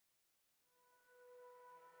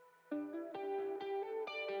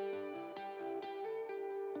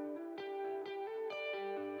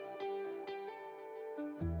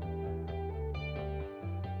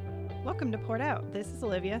Welcome to Poured Out. This is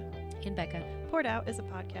Olivia. And Becca. Poured Out is a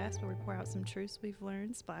podcast where we pour out some truths we've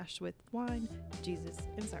learned, splashed with wine, Jesus,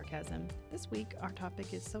 and sarcasm. This week, our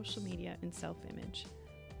topic is social media and self-image.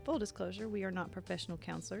 Full disclosure, we are not professional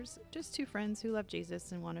counselors, just two friends who love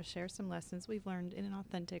Jesus and want to share some lessons we've learned in an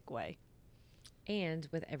authentic way. And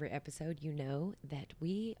with every episode, you know that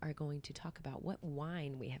we are going to talk about what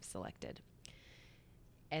wine we have selected.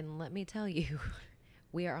 And let me tell you,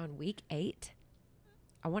 we are on week 8.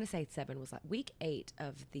 I want to say 7 was like week 8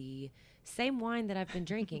 of the same wine that I've been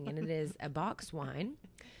drinking. And it is a box wine.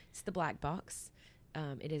 It's the black box.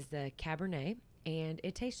 It is the Cabernet. And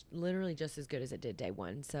it tastes literally just as good as it did day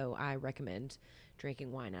 1. So I recommend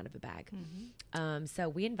drinking wine out of a bag. Mm-hmm. So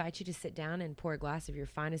we invite you to sit down and pour a glass of your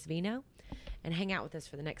finest vino and hang out with us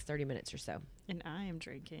for the next 30 minutes or so. And I am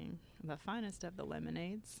drinking the finest of the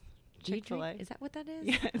lemonades. Do you Chick-fil-A. drink? Is that what that is?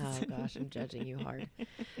 Yes. Oh, gosh, I'm judging you hard.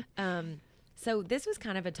 So this was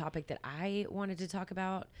kind of a topic that I wanted to talk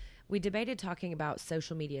about. We debated talking about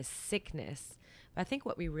social media sickness. But I think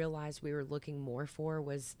what we realized we were looking more for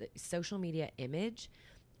was the social media image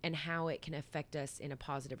and how it can affect us in a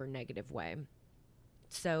positive or negative way.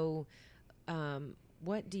 So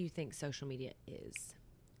what do you think social media is?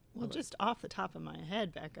 Well, just off the top of my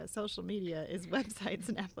head, Becca, social media is websites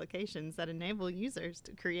and applications that enable users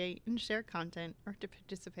to create and share content or to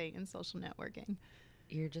participate in social networking.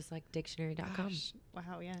 You're just like dictionary.com. Gosh,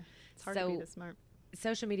 wow, yeah. It's hard to be this smart.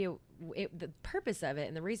 Social media, the purpose of it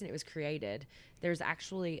and the reason it was created, there's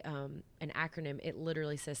actually an acronym. It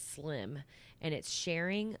literally says SLIM, and it's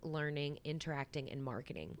sharing, learning, interacting, and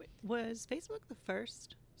marketing. Was Facebook the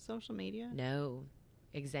first social media? No.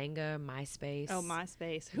 Xanga, MySpace. Oh,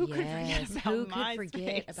 MySpace. Who could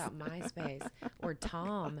forget about MySpace? Or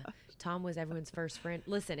Tom. Tom was everyone's first friend.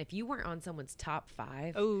 Listen, if you weren't on someone's top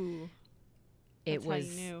 5, it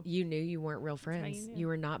was you knew you weren't real friends. You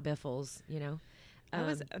were not biffles, you know.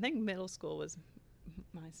 I think middle school was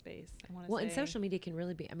MySpace. And social media can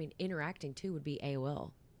really be. I mean, interacting too would be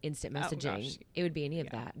AOL, instant messaging. It would be any of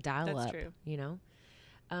that. Dial up, true. You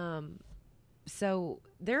know. So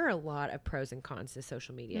there are a lot of pros and cons to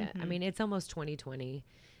social media. Mm-hmm. I mean, it's almost 2020.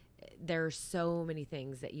 There are so many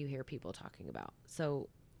things that you hear people talking about. So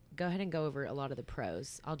go ahead and go over a lot of the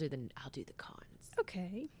pros. I'll do the cons.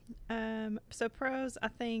 Okay. So pros, I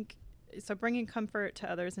think. So bringing comfort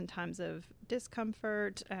to others in times of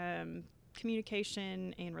discomfort,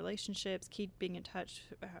 communication and relationships, keeping in touch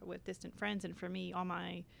with distant friends. And for me, all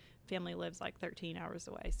my family lives like 13 hours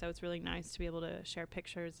away. So it's really nice to be able to share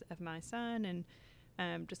pictures of my son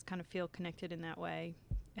and just kind of feel connected in that way.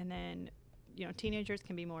 And then, you know, teenagers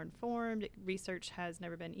can be more informed. Research has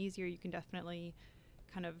never been easier. You can definitely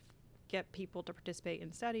kind of get people to participate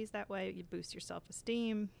in studies that way. You boost your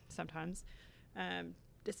self-esteem sometimes.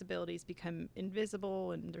 Disabilities become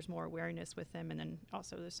invisible and there's more awareness with them. And then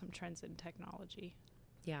also there's some trends in technology.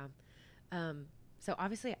 Yeah. So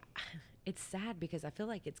obviously it's sad because I feel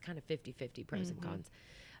like it's kind of 50-50 pros and cons.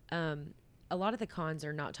 A lot of the cons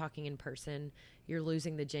are not talking in person. You're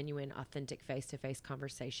losing the genuine, authentic face-to-face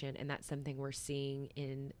conversation. And that's something we're seeing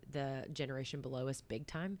in the generation below us big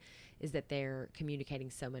time, is that they're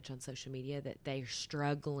communicating so much on social media that they're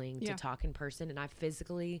struggling to talk in person. And I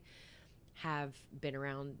physically have been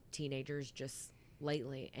around teenagers just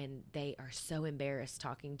lately, and they are so embarrassed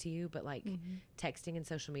talking to you, but like texting and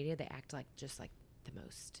social media, they act like just like the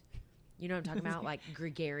most, you know what I'm talking about? Like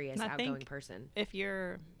gregarious, outgoing person. If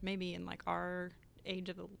you're maybe in like our age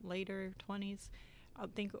of the later 20s, I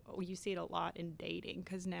think you see it a lot in dating,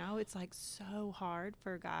 because now it's like so hard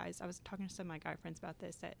for guys. I was talking to some of my guy friends about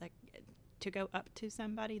this, that like to go up to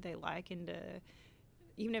somebody they like and to,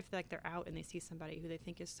 even if like they're out and they see somebody who they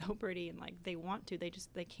think is so pretty and like they want to, they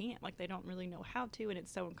can't, like they don't really know how to, and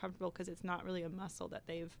it's so uncomfortable because it's not really a muscle that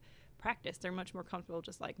they've practiced. They're much more comfortable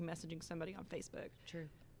just like messaging somebody on Facebook. True.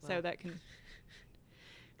 So that can.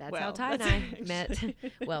 That's how Ty and I met.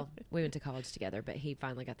 Well, we went to college together, but he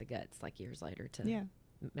finally got the guts like years later to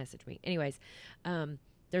message me. Anyways,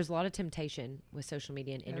 there's a lot of temptation with social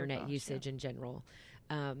media and internet usage in general.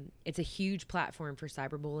 It's a huge platform for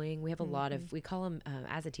cyberbullying. We have a lot of, we call them,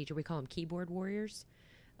 as a teacher, we call them keyboard warriors.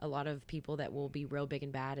 A lot of people that will be real big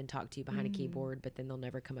and bad and talk to you behind a keyboard, but then they'll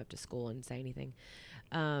never come up to school and say anything.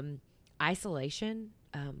 Isolation.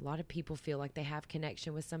 A lot of people feel like they have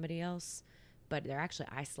connection with somebody else, but they're actually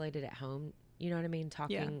isolated at home. You know what I mean?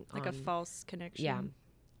 Talking like a false connection.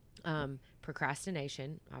 Yeah.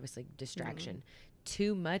 Procrastination, obviously distraction.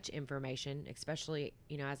 Too much information, especially,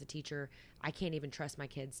 you know, as a teacher, I can't even trust my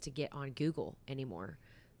kids to get on Google anymore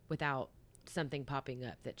without something popping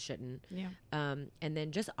up that shouldn't. Yeah. And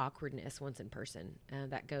then just awkwardness once in person.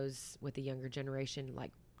 That goes with the younger generation,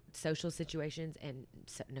 like social situations and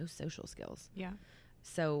no social skills. Yeah.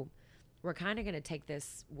 So we're kind of going to take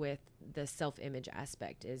this with the self-image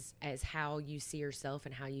aspect as how you see yourself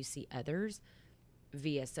and how you see others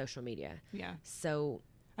via social media. Yeah. So,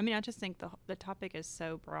 I mean, I just think the topic is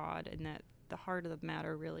so broad, and that the heart of the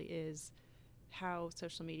matter really is how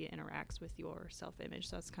social media interacts with your self-image.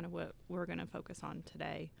 So that's kind of what we're going to focus on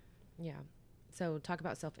today. yeah. So talk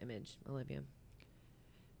about self-image, Olivia.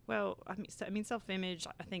 Well, I mean, self-image,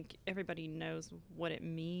 I think everybody knows what it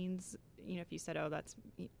means. You know, if you said, oh, that's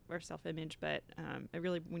our self-image, but it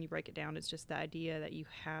really, when you break it down, it's just the idea that you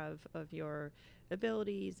have of your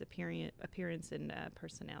abilities, appearance, and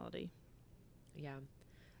personality. Yeah.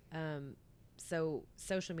 So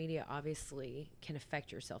social media obviously can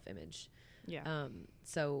affect your self-image. Yeah.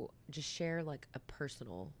 So just share like a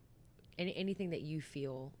personal, anything that you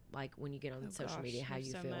feel like when you get on social media, how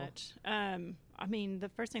you feel. Much. I mean, the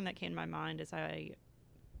first thing that came to my mind is I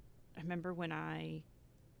remember when my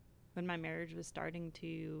marriage was starting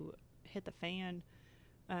to hit the fan.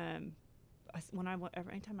 Anytime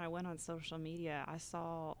I went on social media, I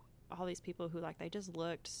saw all these people who they just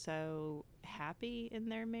looked so happy in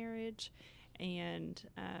their marriage, and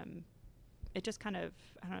it just kind of,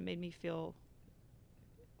 I don't know, made me feel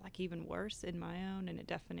like even worse in my own. And it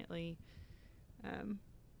definitely,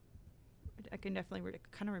 I can definitely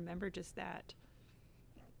kind of remember just that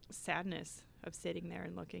sadness of sitting there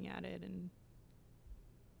and looking at it. And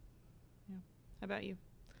yeah. How about you?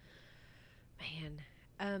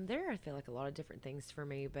 Man, there are, I feel like, a lot of different things for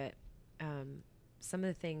me, but some of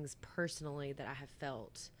the things personally that I have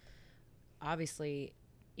felt, obviously,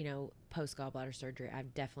 you know, post gallbladder surgery,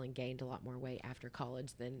 I've definitely gained a lot more weight after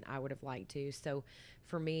college than I would have liked to. So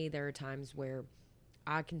for me, there are times where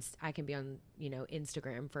I can be on, you know,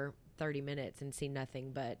 Instagram for 30 minutes and see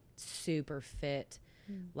nothing but super fit,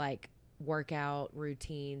 like workout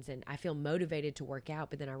routines. And I feel motivated to work out,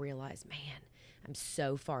 but then I realize, man, I'm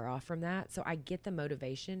so far off from that. So I get the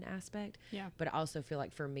motivation aspect, but I also feel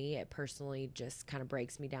like for me, it personally just kind of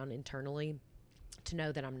breaks me down internally to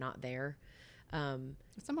know that I'm not there.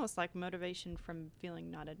 It's almost like motivation from feeling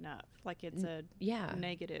not enough. Like it's a negative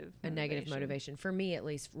motivation. A negative motivation for me, at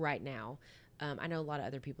least right now. I know a lot of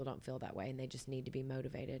other people don't feel that way and they just need to be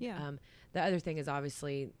motivated. Yeah. The other thing is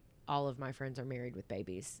obviously all of my friends are married with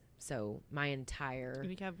babies. So my entire...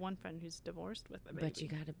 You have one friend who's divorced with a baby. But you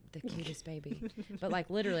got the cutest baby. But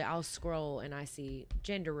like literally I'll scroll and I see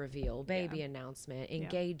gender reveal, baby announcement,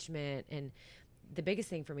 engagement. And the biggest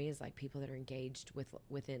thing for me is like people that are engaged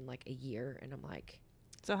within like a year. And I'm like...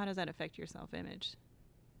 So how does that affect your self-image?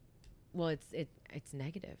 Well, it's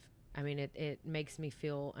negative. I mean, it makes me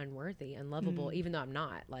feel unworthy, unlovable, even though I'm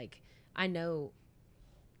not. Like, I know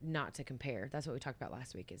not to compare. That's what we talked about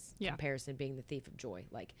last week, is comparison being the thief of joy.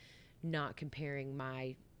 Like, not comparing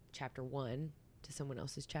my chapter 1 to someone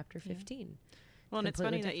else's chapter 15. Well, and it's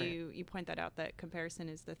funny that you point that out, that comparison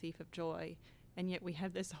is the thief of joy. And yet we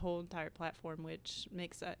have this whole entire platform which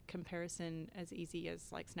makes that comparison as easy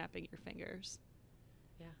as like snapping your fingers.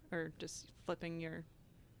 Yeah. Or just flipping your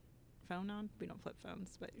phone on. We don't flip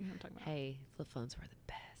phones, but you know what I'm talking about. Hey, flip phones were the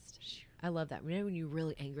best. I love that. You know, when you're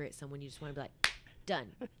really angry at someone, you just want to be like,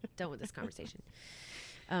 done with this conversation.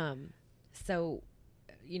 So,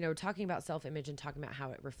 you know, talking about self-image and talking about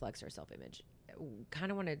how it reflects our self-image,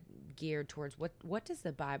 kind of want to gear towards what does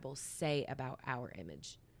the Bible say about our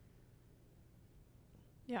image?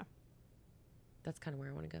 Yeah. That's kind of where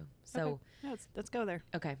I want to go. So let's go there.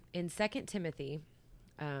 Okay. In 2 Timothy,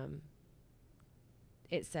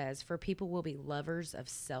 it says, for people will be lovers of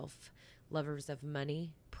self, lovers of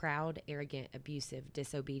money, proud, arrogant, abusive,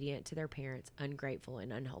 disobedient to their parents, ungrateful,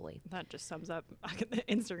 and unholy. That just sums up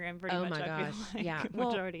Instagram pretty much. Oh my gosh. I feel like Yeah.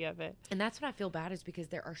 Majority of it. And that's what I feel bad, is because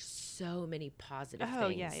there are so many positive things. Oh,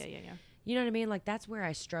 yeah. You know what I mean? Like, that's where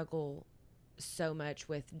I struggle so much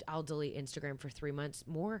with. I'll delete Instagram for 3 months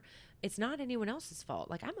more. It's not anyone else's fault.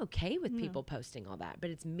 Like, I'm okay with people posting all that, but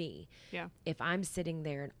it's me. Yeah. If I'm sitting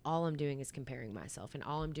there and all I'm doing is comparing myself and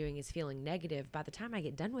all I'm doing is feeling negative, by the time I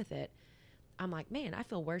get done with it, I'm like, man, I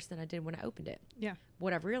feel worse than I did when I opened it. Yeah.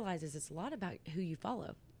 What I've realized is it's a lot about who you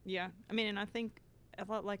follow. Yeah. I mean, and I think a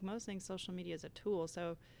lot like most things, social media is a tool.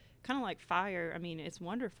 So kind of like fire, I mean, it's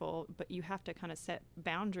wonderful, but you have to kind of set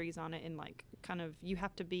boundaries on it, and like kind of, you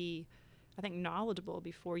have to be, I think, knowledgeable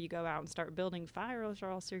before you go out and start building fires,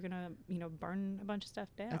 or else you're going to, you know, burn a bunch of stuff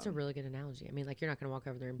down. That's a really good analogy. I mean, like, you're not going to walk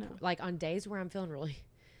over there and like on days where I'm feeling really,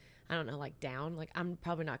 I don't know, like down, like I'm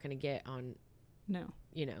probably not going to get on,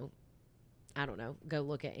 you know, I don't know, go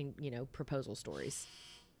look at, you know, proposal stories.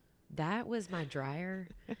 That was my dryer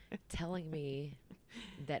telling me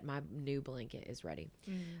that my new blanket is ready.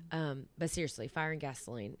 Mm. But seriously, fire and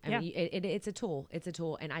gasoline. I Yeah. mean, it's a tool. It's a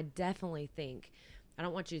tool. And I definitely think, I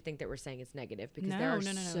don't want you to think that we're saying it's negative, because there No, are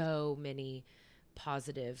no. so many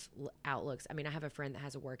positive outlooks. I mean, I have a friend that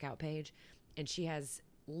has a workout page, and she has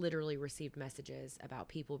literally received messages about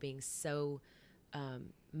people being so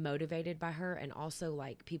motivated by her, and also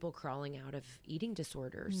like people crawling out of eating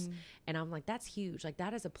disorders. And I'm like, that's huge. Like,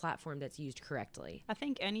 that is a platform that's used correctly. I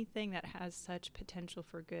think anything that has such potential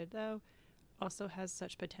for good, though, also has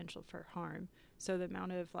such potential for harm. So the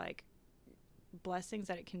amount of like blessings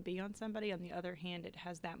that it can be on somebody, on the other hand, it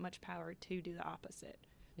has that much power to do the opposite.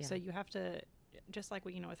 Yeah. So you have to, just like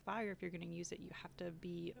what, with fire, if you're going to use it, you have to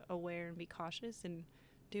be aware and be cautious and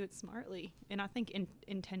do it smartly. And I think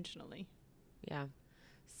intentionally. Yeah.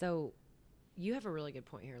 So you have a really good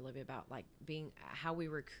point here, Olivia, about like being how we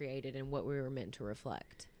were created and what we were meant to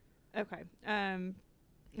reflect. Okay. And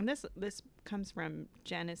this comes from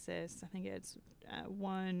Genesis. I think it's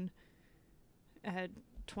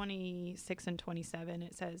 26 and 27.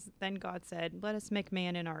 It says, "Then God said, 'Let us make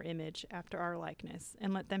man in our image, after our likeness,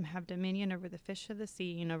 and let them have dominion over the fish of the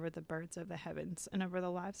sea, and over the birds of the heavens, and over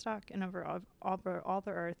the livestock, and over all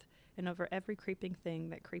the earth, and over every creeping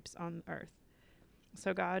thing that creeps on earth.'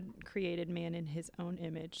 So God created man in his own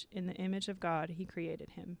image. In the image of God, he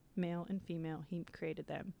created him. Male and female, he created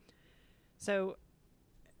them." So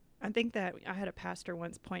I think that I had a pastor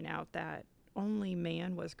once point out that only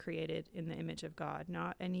man was created in the image of God,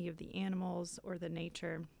 not any of the animals or the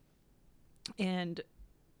nature. And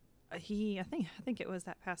I think it was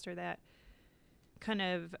that pastor that kind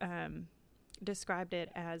of described it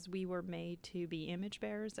as we were made to be image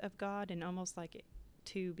bearers of God, and almost like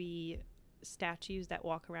to be statues that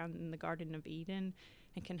walk around in the Garden of Eden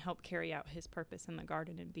and can help carry out his purpose in the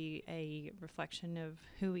garden and be a reflection of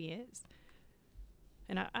who he is.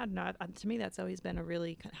 And I don't know, to me, that's always been a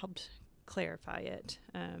really helped clarify it.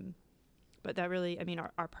 But that really, I mean,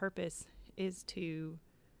 our purpose is to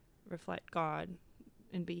reflect God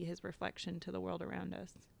and be his reflection to the world around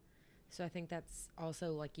us. So I think that's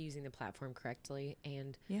also like using the platform correctly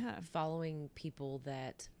and Yeah. following people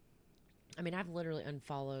that, I mean, I've literally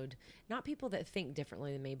unfollowed, not people that think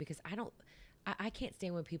differently than me, because I can't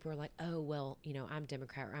stand when people are like, oh, well, I'm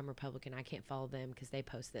Democrat or I'm Republican, I can't follow them because they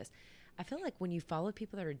post this. I feel like when you follow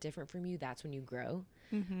people that are different from you, that's when you grow.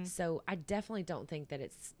 Mm-hmm. So I definitely don't think that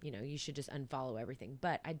it's, you should just unfollow everything.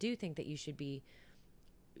 But I do think that you should be,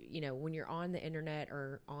 when you're on the internet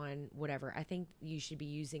or on whatever, I think you should be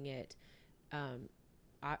using it,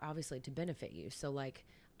 obviously to benefit you. So like,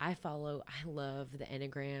 I love the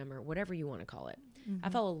Enneagram or whatever you want to call it. Mm-hmm. I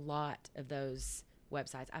follow a lot of those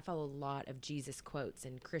websites. I follow a lot of Jesus quotes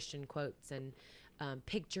and Christian quotes and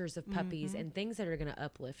pictures of puppies and things that are going to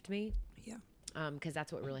uplift me. Yeah. Because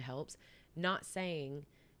that's what really helps. Not saying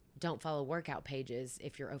don't follow workout pages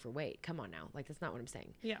if you're overweight. Come on now. Like, that's not what I'm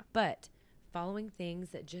saying. Yeah. But following things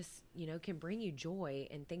that just, can bring you joy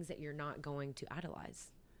and things that you're not going to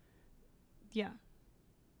idolize. Yeah.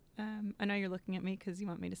 I know you're looking at me because you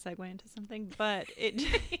want me to segue into something, but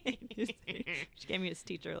she gave me this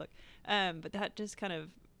teacher look. But that just kind of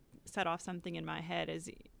set off something in my head.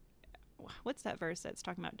 What's that verse that's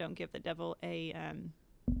talking about don't give the devil a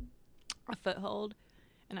foothold?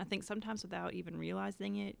 And I think sometimes without even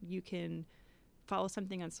realizing it, you can follow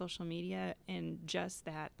something on social media, and just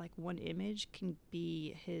that like one image can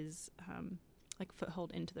be his like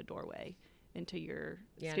foothold into the doorway, into your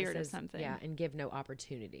spirit of something. Yeah, and give no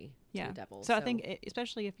opportunity to the devil. So I think,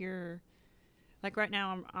 especially if you're, like right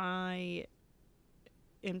now, I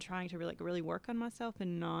am trying to really work on myself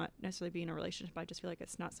and not necessarily be in a relationship. I just feel like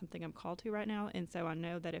it's not something I'm called to right now. And so I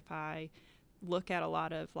know that if I look at a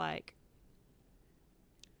lot of like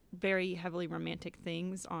very heavily romantic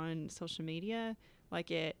things on social media,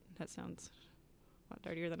 that sounds a lot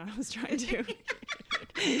dirtier than I was trying to.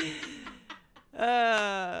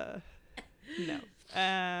 No.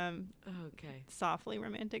 Okay. Softly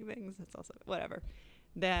romantic things. That's also whatever.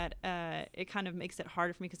 That it kind of makes it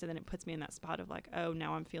harder for me, because then it puts me in that spot of like, oh,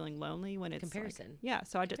 now I'm feeling lonely when it's comparison.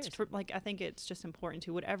 So I just I think it's just important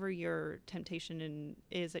to, whatever your temptation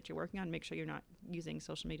is that you're working on, make sure you're not using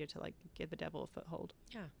social media to like give the devil a foothold.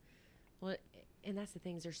 Yeah. Well, and that's the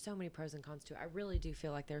thing. There's so many pros and cons to it. I really do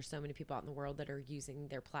feel like there are so many people out in the world that are using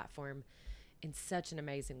their platform in such an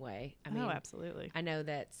amazing way. I mean, absolutely. I know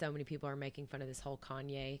that so many people are making fun of this whole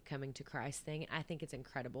Kanye coming to Christ thing. I think it's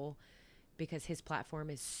incredible because his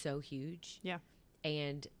platform is so huge. Yeah.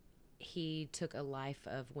 And he took a life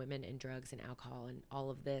of women and drugs and alcohol and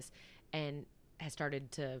all of this and has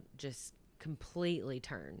started to just completely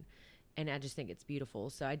turn. And I just think it's beautiful.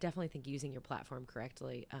 So I definitely think using your platform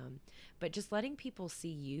correctly, but just letting people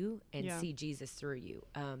see you and see Jesus through you.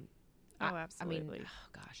 Absolutely. I mean, oh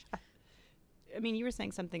gosh. I mean, you were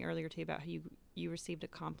saying something earlier too about how you received a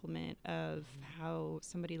compliment of how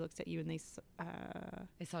somebody looks at you and they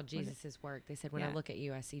saw Jesus's work. They said, when I look at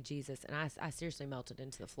you, I see Jesus. And I seriously melted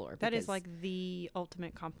into the floor. That is like the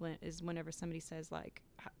ultimate compliment, is whenever somebody says like,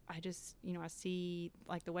 I just, I see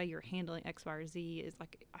like the way you're handling X, Y, or Z is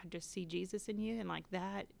like, I just see Jesus in you. And like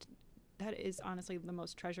that is honestly the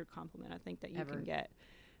most treasured compliment I think that you can get.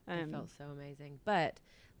 It felt so amazing. But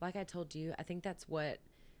like I told you, I think that's what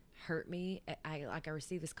hurt me. I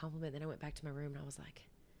received this compliment, then I went back to my room and I was like,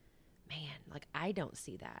 man, like I don't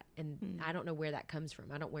see that, and I don't know where that comes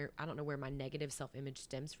from. I don't know where my negative self-image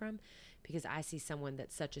stems from, because I see someone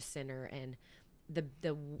that's such a sinner, and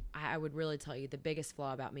I would really tell you the biggest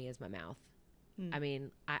flaw about me is my mouth. I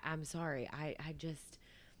mean, I'm sorry, I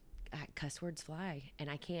cuss words fly, and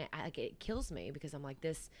I can't. It kills me, because I'm like,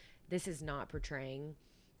 this is not portraying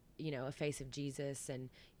a face of Jesus and,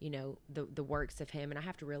 the works of him. And I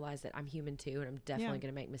have to realize that I'm human too. And I'm definitely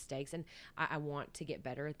going to make mistakes. And I want to get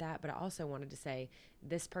better at that. But I also wanted to say,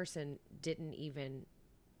 this person didn't even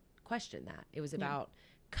question that. It was about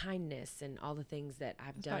kindness and all the things that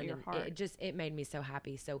I've done. Your heart. It made me so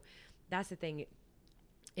happy. So that's the thing,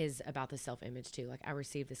 is about the self-image too. Like, I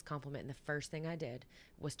received this compliment, and the first thing I did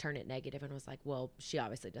was turn it negative and was like, well, she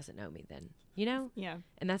obviously doesn't know me then, Yeah.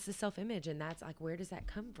 And that's the self-image, and that's like, where does that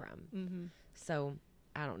come from? Mm-hmm. So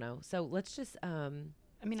I don't know. So let's just I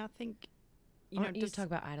mean, I think just talk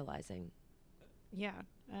about idolizing. Yeah.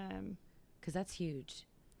 Because that's huge.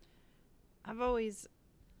 I've always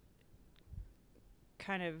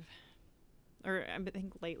kind of, or I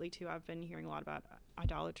think lately too, I've been hearing a lot about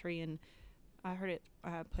idolatry, and I heard it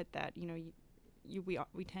put that,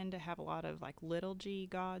 we tend to have a lot of like little g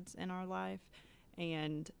gods in our life.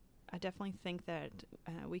 And I definitely think that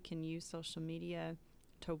we can use social media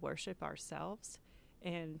to worship ourselves,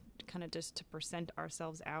 and kind of just to present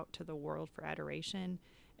ourselves out to the world for adoration.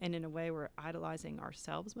 And in a way, we're idolizing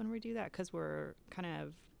ourselves when we do that, because we're kind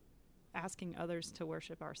of asking others to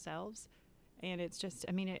worship ourselves. And it's just,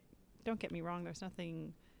 I mean, don't get me wrong, there's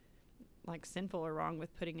nothing like sinful or wrong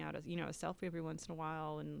with putting out a selfie every once in a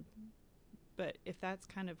while, but if that's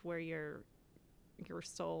kind of where your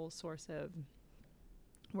sole source of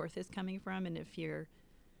worth is coming from, and if you're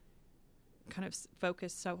kind of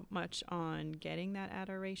focused so much on getting that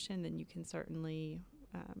adoration, then you can certainly,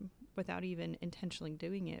 without even intentionally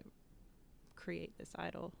doing it, create this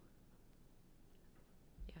idol.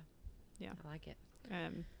 Yeah, I like it.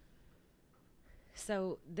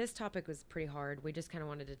 So this topic was pretty hard. We just kind of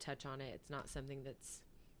wanted to touch on it. It's not something that's,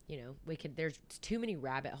 there's too many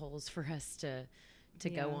rabbit holes for us to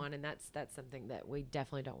go on. And that's something that we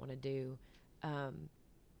definitely don't want to do.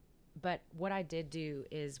 But what I did do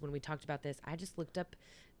is, when we talked about this, I just looked up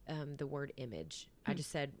the word image. I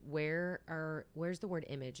just said, where's the word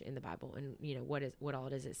image in the Bible? And, what all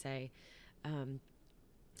does it say?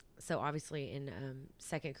 So obviously in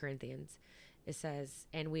 2 Corinthians, it says,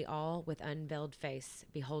 and we all, with unveiled face,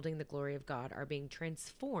 beholding the glory of God, are being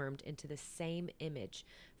transformed into the same image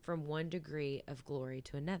from one degree of glory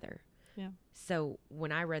to another. Yeah. So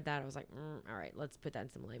when I read that, I was like, all right, let's put that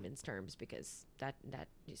in some layman's terms, because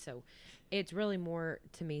so it's really more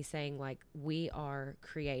to me saying, like, we are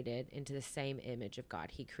created into the same image of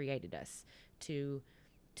God. He created us to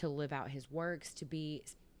live out his works, to be,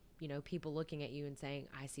 people looking at you and saying,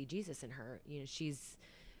 I see Jesus in her. she's,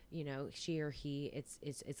 she or he,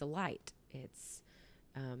 it's a light. It's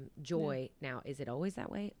joy. Yeah. Now, is it always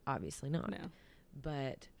that way? Obviously not. No.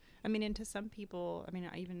 But I mean, and to some people,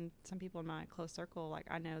 even some people in my close circle, like,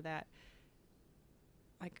 I know that,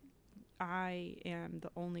 like, I am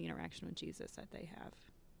the only interaction with Jesus that they have.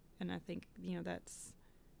 And I think,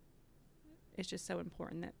 it's just so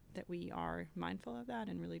important that we are mindful of that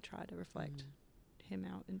and really try to reflect him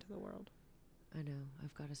out into the world. I know.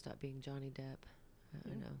 I've got to stop being Johnny Depp. I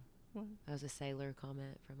know. Well, that was a sailor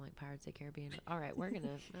comment from, like, Pirates of the Caribbean. All right, we're going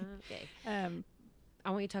to... Okay. I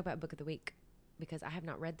want you to talk about Book of the Week, because I have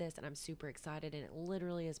not read this, and I'm super excited, and it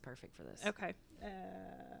literally is perfect for this. Okay.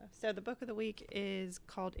 So the Book of the Week is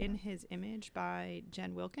called In His Image by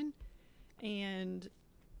Jen Wilkin. And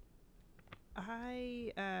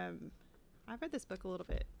I read this book a little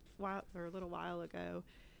while ago,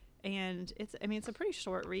 and it's a pretty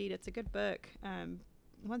short read. It's a good book.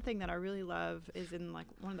 One thing that I really love is in, like,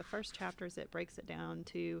 one of the first chapters, it breaks it down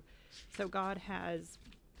to, so God has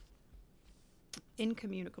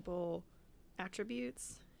incommunicable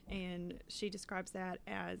attributes, and she describes that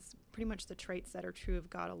as pretty much the traits that are true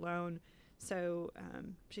of God alone. So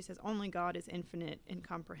she says, only God is infinite,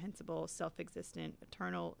 incomprehensible, self-existent,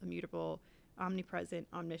 eternal, immutable, omnipresent,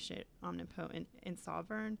 omniscient, omnipotent, and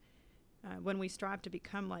sovereign. When we strive to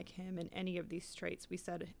become like him in any of these traits, we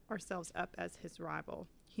set ourselves up as his rival.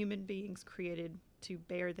 Human beings created to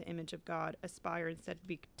bear the image of God aspire instead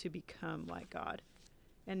to become like God.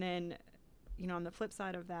 And then, on the flip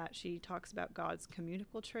side of that, she talks about God's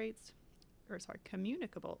communicable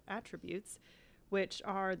attributes, which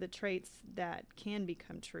are the traits that can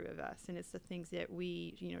become true of us. And it's the things that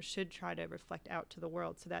we, should try to reflect out to the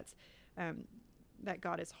world. So that's that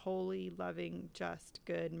God is holy, loving, just,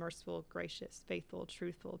 good, merciful, gracious, faithful,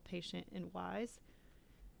 truthful, patient, and wise.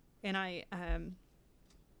 And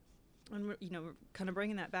kind of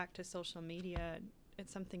bringing that back to social media,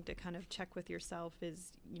 it's something to kind of check with yourself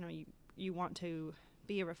is, you want to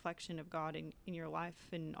be a reflection of God in your life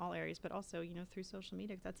in all areas, but also, through social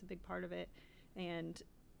media, that's a big part of it. And,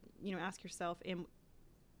 ask yourself,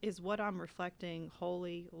 is what I'm reflecting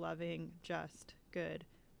holy, loving, just, good,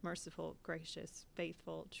 merciful, gracious,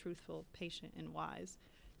 faithful, truthful, patient, and wise?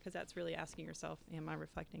 Because that's really asking yourself, am I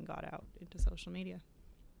reflecting God out into social media?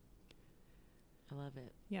 I love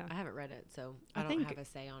it. Yeah. I haven't read it, so I don't have a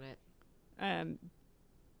say on it.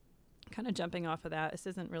 Kind of jumping off of that, this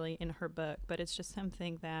isn't really in her book, but it's just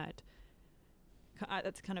something that's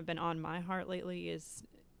kind of been on my heart lately is,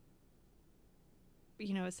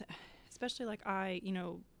 especially like I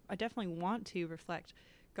definitely want to reflect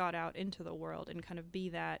God out into the world and kind of be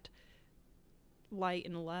that light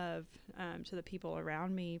and love to the people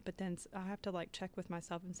around me. But then I have to like check with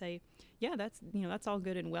myself and say, yeah, that's all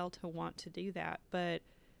good and well to want to do that. But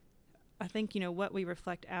I think, what we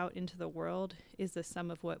reflect out into the world is the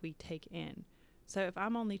sum of what we take in. So if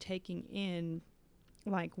I'm only taking in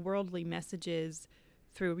like worldly messages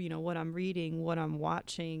through, what I'm reading, what I'm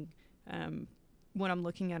watching, what I'm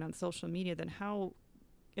looking at on social media, then how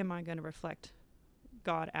am I going to reflect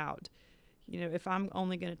God out? If I'm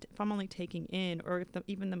only taking in, or if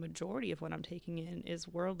even the majority of what I'm taking in is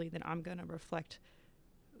worldly, then I'm going to reflect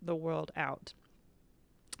the world out.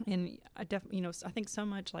 And I definitely, I think so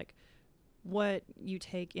much like what you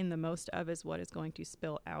take in the most of is what is going to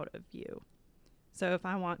spill out of you. So if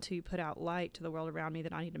I want to put out light to the world around me,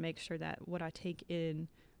 then I need to make sure that what I take in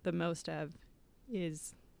the most of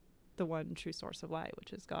is the one true source of light,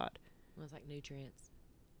 which is God. Well, it's like nutrients.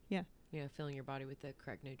 Yeah. Filling your body with the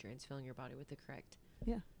correct nutrients, filling your body with the correct.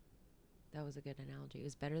 Yeah. That was a good analogy. It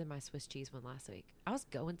was better than my Swiss cheese one last week. I was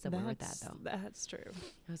going somewhere with that, though. That's true.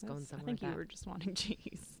 I was going somewhere I think with you were just wanting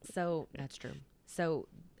cheese. So, that's true. So,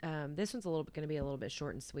 this one's going to be a little bit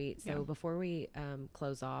short and sweet. So, before we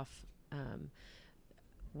close off,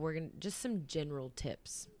 we're going to just some general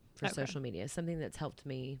tips for social media, something that's helped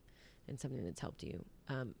me and something that's helped you.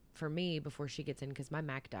 For me, before she gets in, because my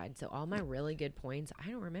Mac died, so all my really good points, I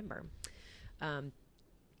don't remember.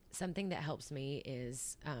 Something that helps me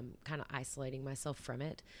is kind of isolating myself from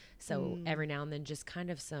it. So every now and then, just kind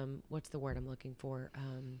of what's the word I'm looking for?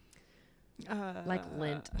 Like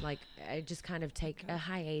Lent, like I just kind of take a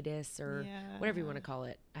hiatus or whatever you want to call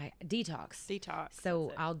it. Detox.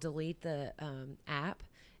 So I'll delete the app.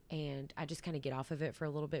 And I just kind of get off of it for a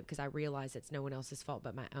little bit because I realize it's no one else's fault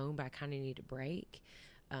but my own, but I kind of need a break.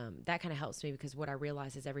 That kind of helps me because what I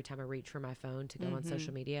realize is every time I reach for my phone to go on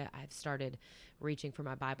social media, I've started reaching for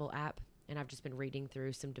my Bible app, and I've just been reading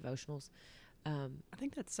through some devotionals. I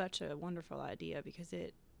think that's such a wonderful idea because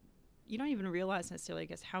you don't even realize necessarily, I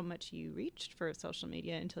guess, how much you reached for social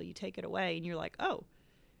media until you take it away and you're like, oh,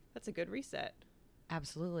 that's a good reset.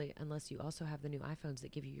 Absolutely. Unless you also have the new iPhones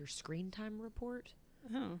that give you your screen time report.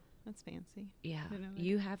 Oh, that's fancy. Yeah,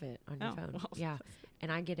 you have it on your phone. Well, yeah,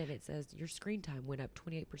 and I get it. It says your screen time went up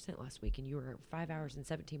 28% last week, and you were 5 hours and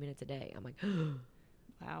 17 minutes a day. I'm like,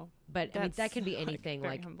 wow. But I mean, that can be anything,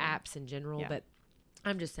 like apps in general. Yeah. But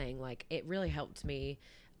I'm just saying, like, it really helped me.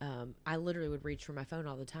 I literally would reach for my phone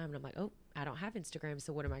all the time, and I'm like, oh, I don't have Instagram,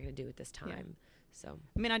 so what am I going to do at this time? Yeah. So,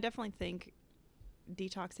 I mean, I definitely think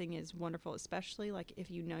detoxing is wonderful, especially like if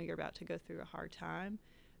you know you're about to go through a hard time.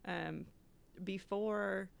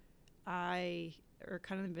 Before or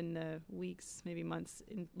kind of in the weeks, maybe months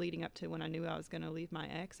leading up to when I knew I was going to leave my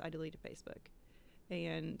ex, I deleted Facebook.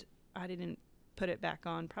 And I didn't put it back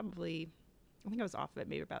on I think I was off of it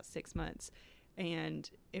maybe about 6 months. And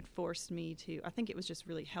it forced me I think it was just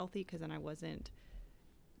really healthy because then I wasn't,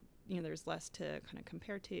 there's less to kind of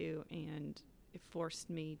compare to. And it forced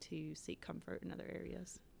me to seek comfort in other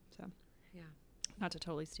areas. So, yeah. Not to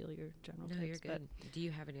totally steal your general tips. No, you're good. Do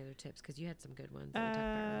you have any other tips? Because you had some good ones.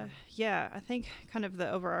 Yeah, I think kind of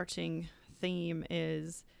the overarching theme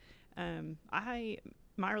is my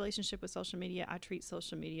my relationship with social media, I treat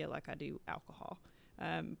social media like I do alcohol.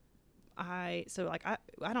 I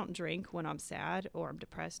don't drink when I'm sad or I'm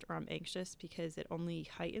depressed or I'm anxious because it only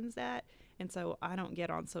heightens that. And so I don't get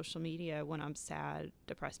on social media when I'm sad,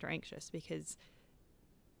 depressed, or anxious because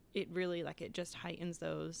it really, like, it just heightens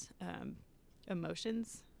those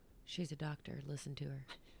emotions. She's a doctor. Listen to her.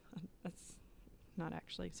 That's not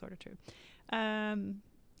actually sort of true.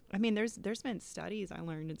 I mean, there's been studies I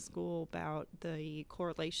learned in school about the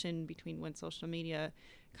correlation between when social media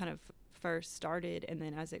kind of first started and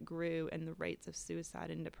then as it grew, and the rates of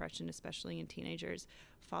suicide and depression, especially in teenagers,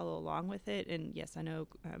 follow along with it. And yes, I know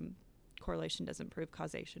correlation doesn't prove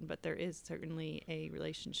causation, but there is certainly a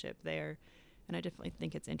relationship there. And I definitely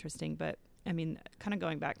think it's interesting. But I mean, kind of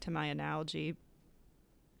going back to my analogy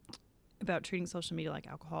about treating social media like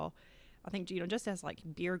alcohol, I think, just as like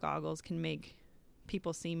beer goggles can make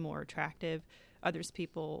people seem more attractive, other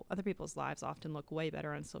people's lives often look way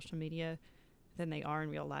better on social media than they are in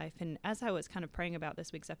real life. And as I was kind of praying about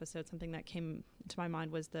this week's episode, something that came to my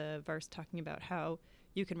mind was the verse talking about how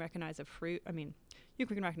you can recognize you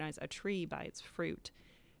can recognize a tree by its fruit.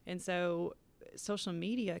 And so social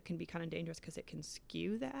media can be kind of dangerous because it can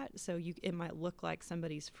skew that. So it might look like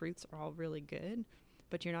somebody's fruits are all really good,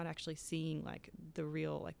 but you're not actually seeing like the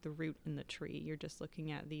real, like the root in the tree. You're just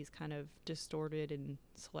looking at these kind of distorted and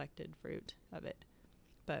selected fruit of it.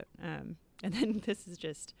 But, and then this is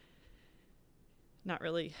just not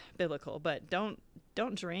really biblical, but don't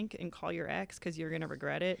drink and call your ex because you're going to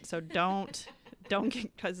regret it. So don't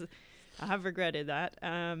because I have regretted that.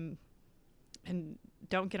 And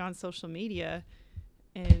don't get on social media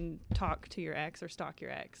and talk to your ex or stalk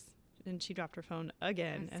your ex. And she dropped her phone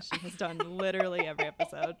again, as she has done literally every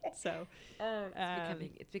episode. So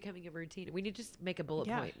it's becoming a routine. We need to just make a bullet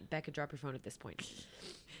point. Becca, drop your phone at this point.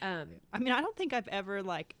 I mean, I don't think I've ever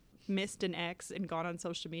like missed an ex and gone on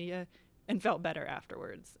social media and felt better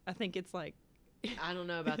afterwards. I think it's like, I don't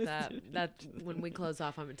know about that. That when we close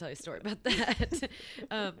off, I'm gonna tell you a story about that.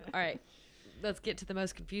 All right, let's get to the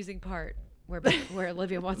most confusing part. Where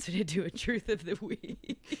Olivia wants me to do a truth of the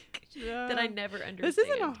week that I never understand. This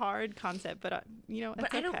isn't a hard concept, but I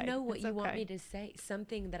don't know what you want me to say.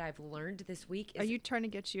 Something that I've learned this week is... Are you trying to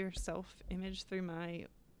get your self-image through my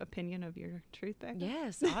opinion of your truth, Becca?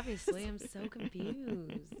 Yes, obviously. I'm so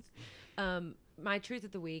confused. My truth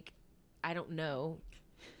of the week, I don't know,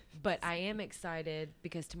 but I am excited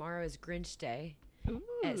because tomorrow is Grinch Day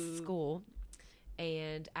at school.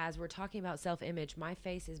 And as we're talking about self-image, my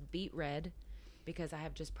face is beet red because I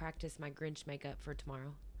have just practiced my Grinch makeup for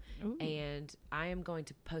tomorrow. Ooh. And I am going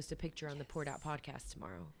to post a picture on the Poured Out podcast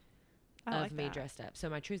tomorrow of me dressed up. So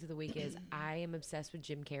my truth of the week is I am obsessed with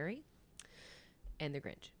Jim Carrey and the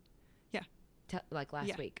Grinch. Yeah. Like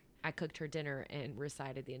last week, I cooked her dinner and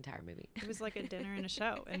recited the entire movie. It was like a dinner and a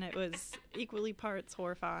show, and it was equally parts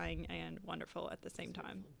horrifying and wonderful at the same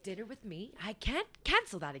time. Dinner with me? I can't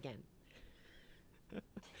cancel that again.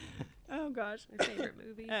 Oh gosh, my favorite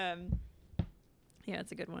movie. Yeah,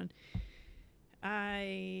 it's a good one.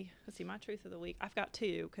 Let's see, my truth of the week. I've got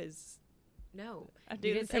two because no, I do.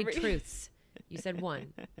 You didn't say truths. You said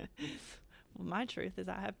one. Well, my truth is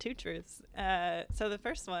I have two truths. So the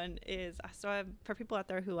first one is for people out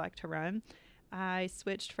there who like to run, I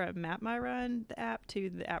switched from Map My Run, the app, to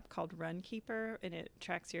the app called Runkeeper, and it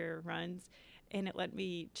tracks your runs. And it let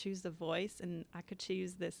me choose the voice, and I could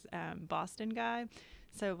choose this Boston guy.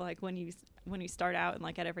 So like when you start out and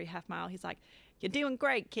like at every half mile, he's like, "You're doing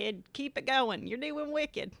great, kid. Keep it going. You're doing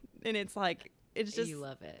wicked." And it's like, it's just, you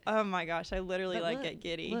love it. Oh my gosh, I literally get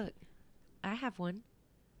giddy. Look, I have one.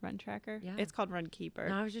 Run tracker. Yeah, it's called Runkeeper.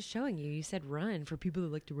 No, I was just showing you. You said run for people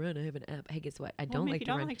that like to run. I have an app. Hey, guess what? I don't like to run. If you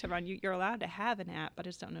don't like to run, you're allowed to have an app. I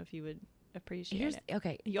just don't know if you would appreciate it.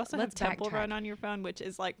 Okay. You also have Temple Run on your phone, which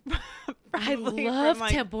is like I love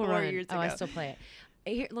like Temple Run. Years ago. I still play it.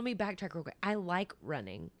 Here, let me backtrack real quick. I like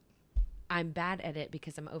running. I'm bad at it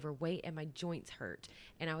because I'm overweight and my joints hurt.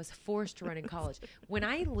 And I was forced to run in college. When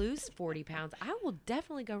I lose 40 pounds, I will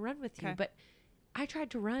definitely go run with you. But I tried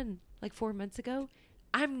to run like 4 months ago.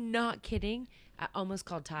 I'm not kidding. I almost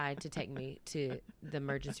called Ty to take me to the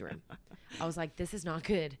emergency room. I was like, this is not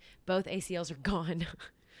good. Both ACLs are gone.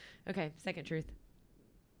 Okay, second truth.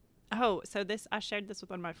 Oh, so I shared this with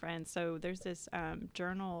one of my friends. So there's this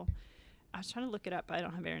journal. I was trying to look it up, but I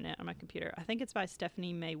don't have internet on my computer. I think it's by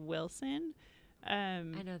Stephanie May Wilson. I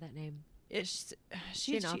know that name. She's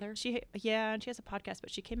an author? and she has a podcast,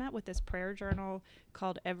 but she came out with this prayer journal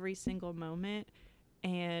called Every Single Moment.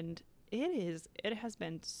 And it has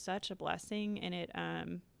been such a blessing. And it,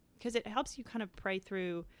 because it helps you kind of pray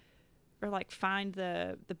through or like find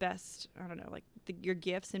the best, I don't know, like your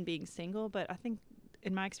gifts in being single. But I think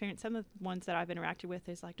in my experience, some of the ones that I've interacted with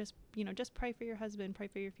is like, just pray for your husband, pray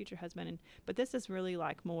for your future husband. But this is really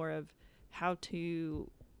like more of how to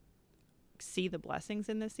see the blessings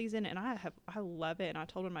in this season. And I love it. And I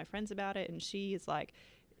told one of my friends about it, and she is like,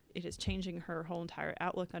 it is changing her whole entire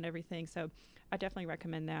outlook on everything. So I definitely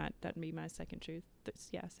recommend that. That'd be my second truth.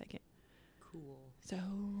 Second. Cool. So,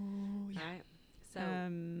 yeah. All right. So,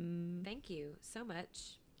 thank you so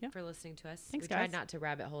much for listening to us. Thanks, we tried guys. not to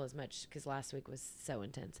rabbit hole as much because last week was so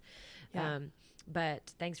intense. Yeah.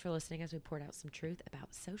 But thanks for listening as we poured out some truth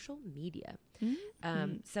about social media.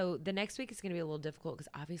 Mm-hmm. So the next week is going to be a little difficult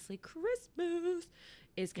because obviously Christmas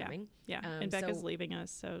is coming. Yeah. And Becca's leaving us,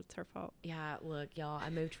 so it's her fault. Yeah. Look, y'all, I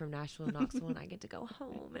moved from Nashville to Knoxville and I get to go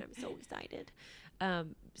home and I'm so excited.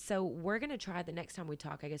 So we're going to try the next time we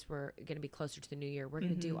talk, I guess we're going to be closer to the new year. We're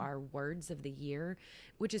going to do our words of the year,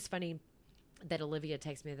 which is funny that Olivia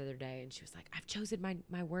texted me the other day and she was like, I've chosen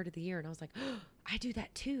my word of the year. And I was like, oh, I do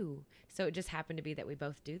that too. So it just happened to be that we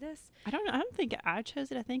both do this. I don't think I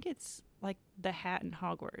chose it. I think it's like the hat in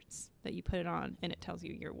Hogwarts that you put it on and it tells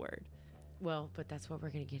you your word. Well, but that's what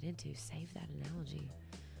we're going to get into. Save that analogy.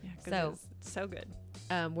 Yeah, so it's so good.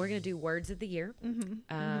 We're going to do words of the year.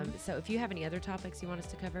 So if you have any other topics you want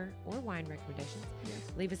us to cover or wine recommendations,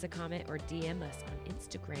 leave us a comment or DM us on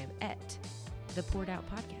Instagram at The Poured Out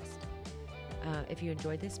Podcast. If you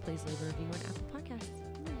enjoyed this, please leave a review on Apple Podcasts.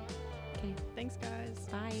 Okay. Thanks, guys.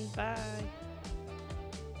 Bye. Bye.